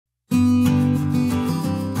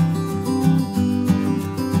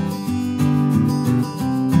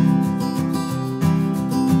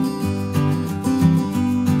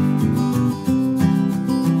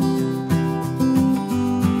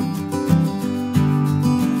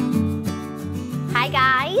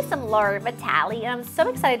name's Laura Vitale, and I'm so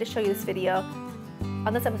excited to show you this video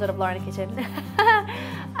on this episode of Laura in the Kitchen.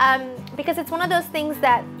 Because it's one of those things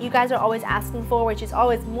that you guys are always asking for, which is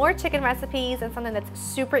always more chicken recipes and something that's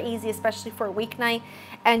super easy, especially for a weeknight.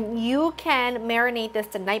 And you can marinate this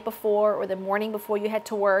the night before or the morning before you head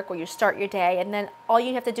to work or you start your day, and then all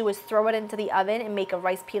you have to do is throw it into the oven and make a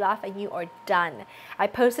rice pilaf and you are done. I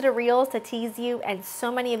posted a Reels to tease you and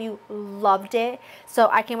so many of you loved it, so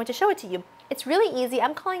I can't wait to show it to you. It's really easy.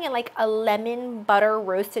 I'm calling it like a lemon butter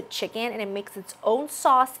roasted chicken, and it makes its own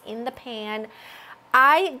sauce in the pan.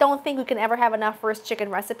 I don't think we can ever have enough roast chicken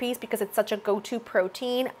recipes because it's such a go-to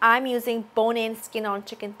protein. I'm using bone-in, skin-on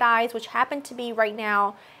chicken thighs, which happen to be right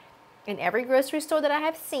now in every grocery store that I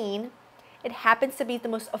have seen. It happens to be the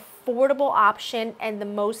most affordable option and the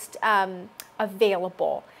most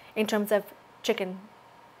available in terms of chicken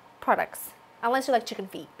products, unless you like chicken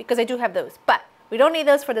feet, because I do have those. But we don't need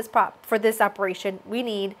those for this operation. We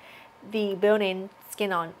need the bone-in,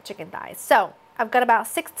 skin-on chicken thighs. So I've got about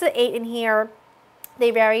 6 to 8 in here. They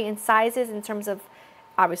vary in sizes in terms of,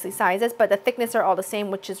 obviously, sizes, but the thickness are all the same,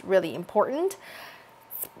 which is really important.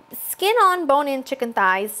 Skin-on bone-in chicken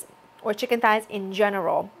thighs, or chicken thighs in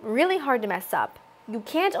general, really hard to mess up. You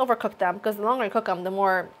can't overcook them because the longer you cook them, the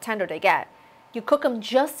more tender they get. You cook them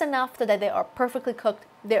just enough so that they are perfectly cooked,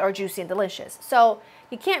 they are juicy and delicious. So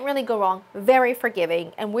you can't really go wrong, very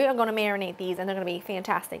forgiving, and we are going to marinate these and they're going to be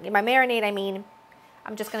fantastic. And by marinate, I mean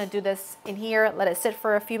I'm just going to do this in here, let it sit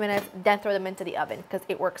for a few minutes, then throw them into the oven because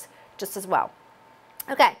it works just as well.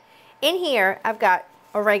 Okay, in here I've got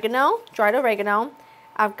oregano, dried oregano.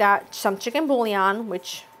 I've got some chicken bouillon,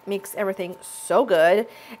 which makes everything so good,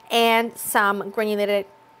 and some granulated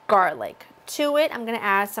garlic. To it, I'm going to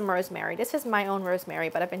add some rosemary. This is my own rosemary,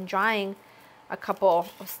 but I've been drying a couple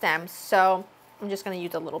of stems, so I'm just going to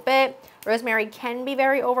use a little bit. Rosemary can be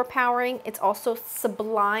very overpowering. It's also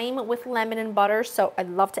sublime with lemon and butter, so I'd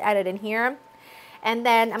love to add it in here. And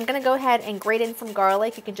then I'm going to go ahead and grate in some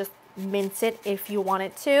garlic. You can just mince it if you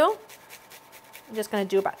wanted to. I'm just going to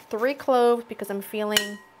do about 3 cloves because I'm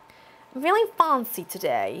feeling fancy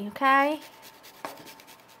today, okay?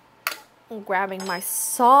 I'm grabbing my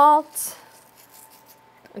salt,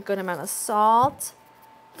 a good amount of salt,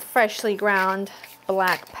 freshly ground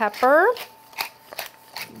black pepper.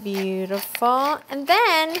 Beautiful. And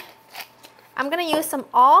then I'm going to use some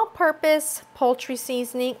all-purpose poultry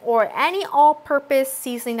seasoning or any all-purpose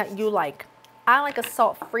seasoning that you like. I like a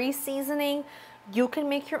salt-free seasoning. You can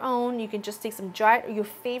make your own. You can just take some your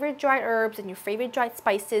favorite dried herbs and your favorite dried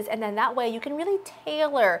spices, and then that way you can really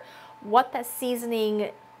tailor what that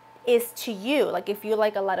seasoning is to you. Like if you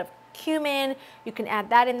like a lot of cumin, you can add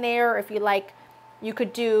that in there. If you like, you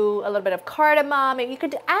could do a little bit of cardamom. You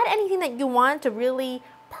could add anything that you want to really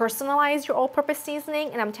personalize your all-purpose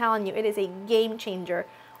seasoning, and I'm telling you, it is a game changer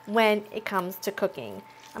when it comes to cooking.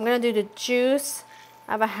 I'm going to do the juice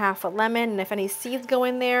of a half a lemon, and if any seeds go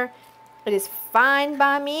in there, it is fine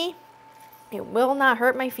by me. It will not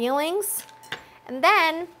hurt my feelings. And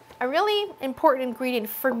then a really important ingredient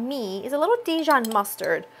for me is a little Dijon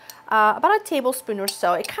mustard, about a tablespoon or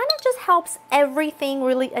so. It kind of just helps everything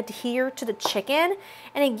really adhere to the chicken,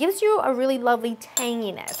 and it gives you a really lovely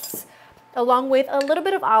tanginess, along with a little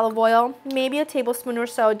bit of olive oil, maybe a tablespoon or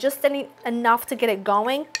so, just enough to get it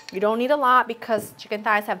going. You don't need a lot because chicken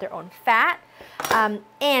thighs have their own fat.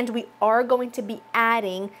 And we are going to be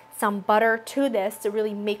adding some butter to this to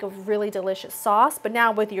really make a really delicious sauce. But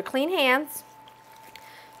now with your clean hands,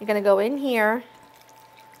 you're going to go in here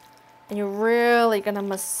and you're really going to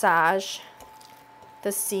massage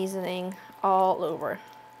the seasoning all over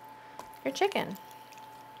your chicken.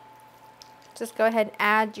 Just go ahead and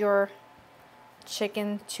add your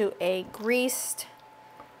chicken to a greased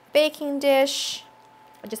baking dish.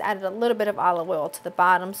 I just added a little bit of olive oil to the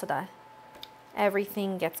bottom so that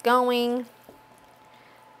everything gets going.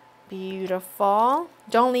 Beautiful.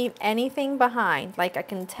 Don't leave anything behind. Like I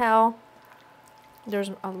can tell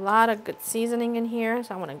there's a lot of good seasoning in here,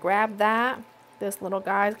 so I want to grab that. This little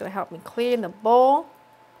guy is going to help me clean the bowl.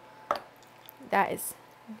 That is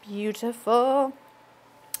beautiful.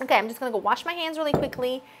 Okay, I'm just going to go wash my hands really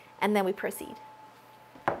quickly and then we proceed.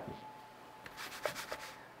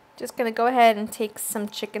 Just going to go ahead and take some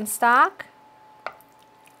chicken stock.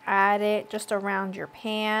 Add it just around your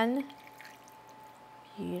pan.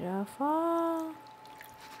 Beautiful.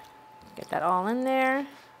 Get that all in there.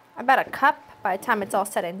 About a cup by the time it's all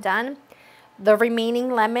said and done. The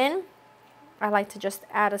remaining lemon, I like to just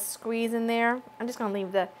add a squeeze in there. I'm just going to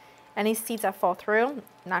leave any seeds that fall through.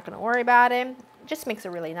 Not going to worry about it. It just makes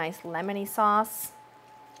a really nice lemony sauce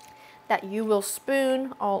that you will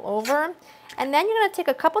spoon all over. And then you're gonna take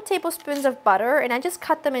a couple tablespoons of butter, and I just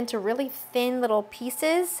cut them into really thin little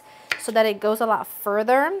pieces so that it goes a lot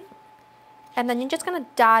further. And then you're just gonna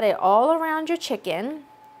dot it all around your chicken.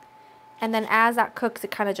 And then as that cooks,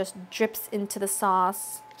 it kind of just drips into the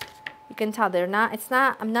sauce. You can tell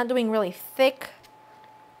I'm not doing really thick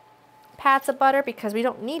pats of butter because we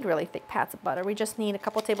don't need really thick pats of butter. We just need a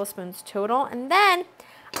couple tablespoons total. And then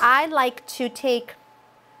I like to take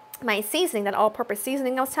my seasoning, that all-purpose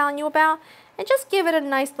seasoning I was telling you about, and just give it a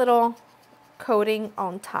nice little coating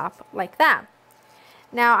on top like that.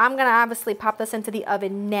 Now I'm gonna obviously pop this into the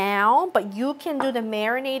oven now, but you can do the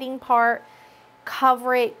marinating part,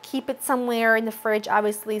 cover it, keep it somewhere in the fridge,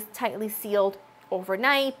 obviously tightly sealed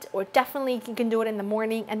overnight, or definitely you can do it in the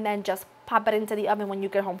morning and then just pop it into the oven when you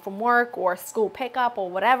get home from work or school pickup or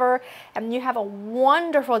whatever, and you have a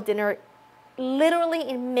wonderful dinner literally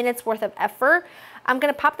in minutes worth of effort. I'm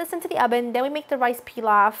gonna pop this into the oven, then we make the rice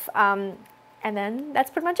pilaf, and then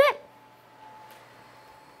that's pretty much it.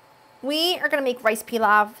 We are gonna make rice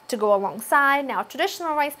pilaf to go alongside. Now,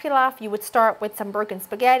 traditional rice pilaf, you would start with some broken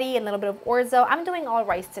spaghetti and a little bit of orzo. I'm doing all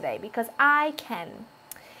rice today because I can,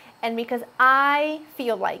 and because I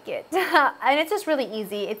feel like it. And it's just really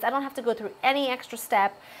easy. I don't have to go through any extra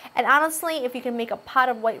step. And honestly, if you can make a pot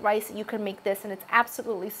of white rice, you can make this, and it's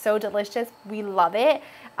absolutely so delicious. We love it.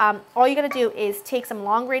 All you gotta do is take some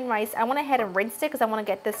long grain rice. I went ahead and rinsed it because I wanna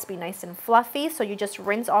get this to be nice and fluffy. So you just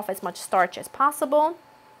rinse off as much starch as possible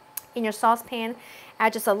in your saucepan.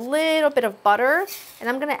 Add just a little bit of butter, and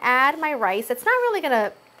I'm gonna add my rice. It's not really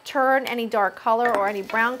gonna turn any dark color or any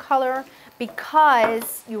brown color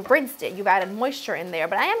because you rinsed it, you've added moisture in there,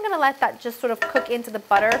 but I am gonna let that just sort of cook into the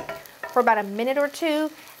butter for about a minute or two.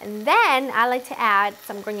 And then I like to add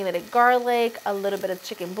some granulated garlic, a little bit of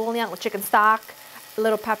chicken bouillon or chicken stock, a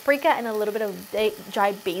little paprika, and a little bit of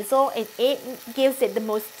dried basil, and it gives it the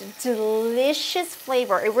most delicious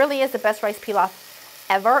flavor. It really is the best rice pilaf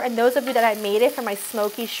ever. And those of you that I made it for my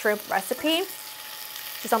smoky shrimp recipe,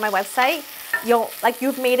 which is on my website,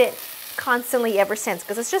 you've made it constantly ever since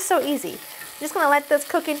because it's just so easy. I'm just gonna let this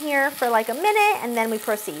cook in here for like a minute, and then we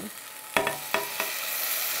proceed.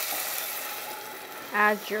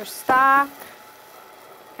 Add your stock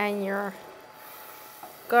and your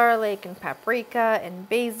garlic and paprika and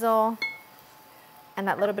basil and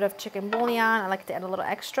that little bit of chicken bouillon. I like to add a little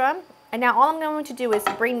extra. And now all I'm going to do is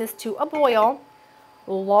bring this to a boil,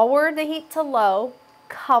 lower the heat to low,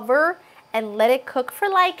 cover, and let it cook for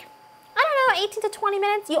like, I don't know, 18 to 20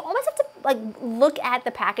 minutes. You always have to like look at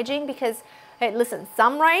the packaging because, hey, listen,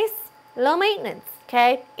 some rice, low maintenance,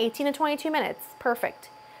 okay? 18 to 22 minutes, perfect.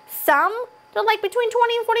 Some, they're like between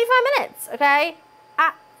 20 and 45 minutes, okay?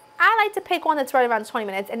 I like to pick one that's right around 20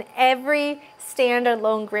 minutes, and every standard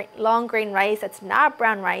long grain rice that's not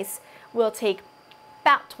brown rice will take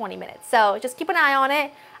about 20 minutes. So just keep an eye on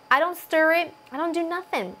it. I don't stir it. I don't do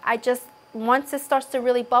nothing. I just, once it starts to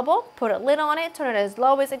really bubble, put a lid on it, turn it as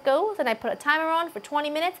low as it goes, and I put a timer on for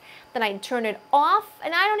 20 minutes. Then I turn it off,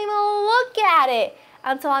 and I don't even look at it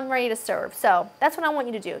until I'm ready to serve. So that's what I want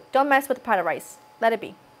you to do. Don't mess with the pot of rice. Let it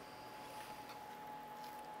be.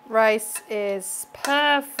 Rice is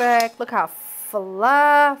perfect. Look how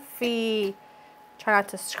fluffy. Try not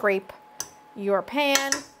to scrape your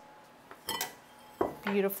pan.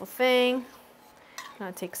 Beautiful thing. I'm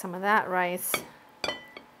gonna take some of that rice,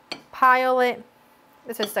 pile it.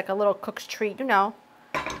 This is like a little cook's treat, you know.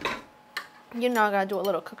 I'm gonna do a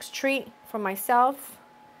little cook's treat for myself.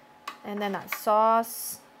 And then that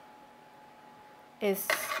sauce is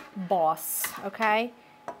boss, okay?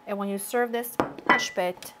 And when you serve this, hush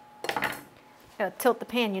bit, gotta tilt the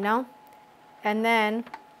pan, you know? And then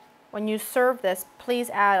when you serve this, please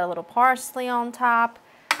add a little parsley on top,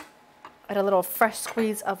 add a little fresh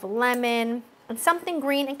squeeze of lemon, and something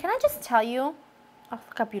green. And can I just tell you, oh,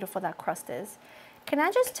 look how beautiful that crust is. Can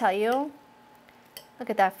I just tell you, look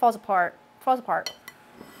at that, falls apart, falls apart.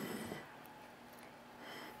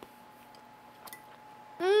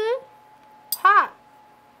 Hot.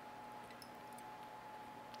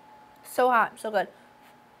 So hot, so good.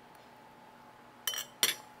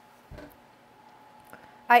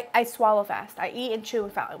 I swallow fast. I eat and chew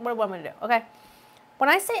fast. What am I gonna do? Okay. When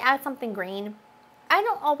I say add something green, I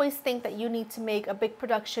don't always think that you need to make a big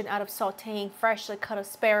production out of sauteing freshly cut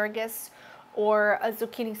asparagus or a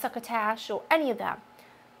zucchini succotash or any of that.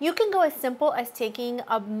 You can go as simple as taking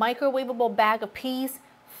a microwavable bag of peas,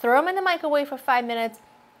 throw them in the microwave for 5 minutes,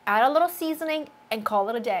 add a little seasoning, and call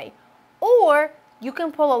it a day. Or you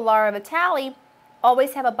can pull a Lara Vitale.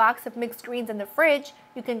 Always have a box of mixed greens in the fridge.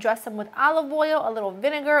 You can dress them with olive oil, a little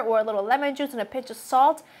vinegar, or a little lemon juice and a pinch of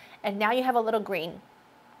salt, and now you have a little green.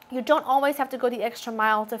 You don't always have to go the extra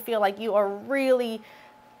mile to feel like you're really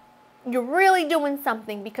doing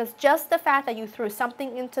something, because just the fact that you threw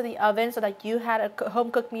something into the oven so that you had a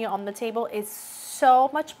home cooked meal on the table is so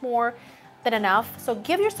much more than enough. So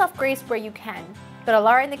give yourself grace where you can. Go to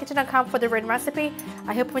laurainthekitchen.com for the written recipe.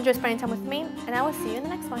 I hope you enjoy spending time with me, and I will see you in the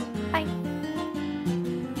next one. Bye.